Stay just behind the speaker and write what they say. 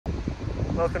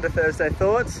welcome to Thursday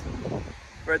Thoughts.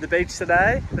 We're at the beach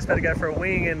today, just about to go for a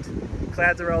wing and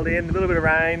clouds are rolled in, a little bit of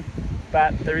rain,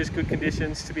 but there is good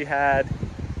conditions to be had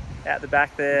out the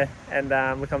back there. And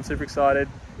look, I'm super excited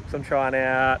because I'm trying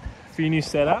out a few new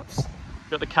setups.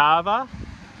 Got the Carver,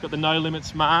 got the No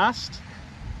Limits mast,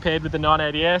 paired with the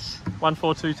 980S,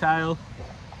 142 tail,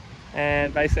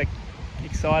 and basically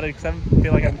excited because I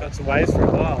feel like I haven't got some waves for a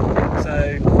while.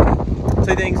 So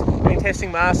two things, been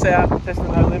testing masts out, testing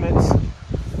the No Limits,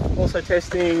 also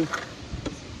testing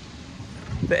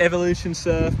the Evolution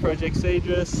Surf Project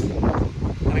Cedrus,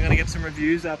 and I'm going to get some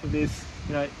reviews up of this,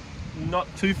 you know, not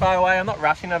too far away. I'm not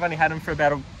rushing, I've only had them for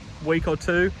about a week or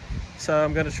two, so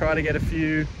I'm going to try to get a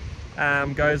few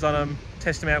goes on them,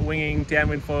 test them out winging,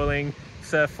 downwind foiling,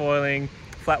 surf foiling,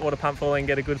 flat water pump foiling,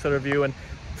 get a good sort of view. And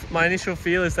my initial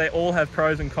feel is they all have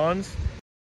pros and cons.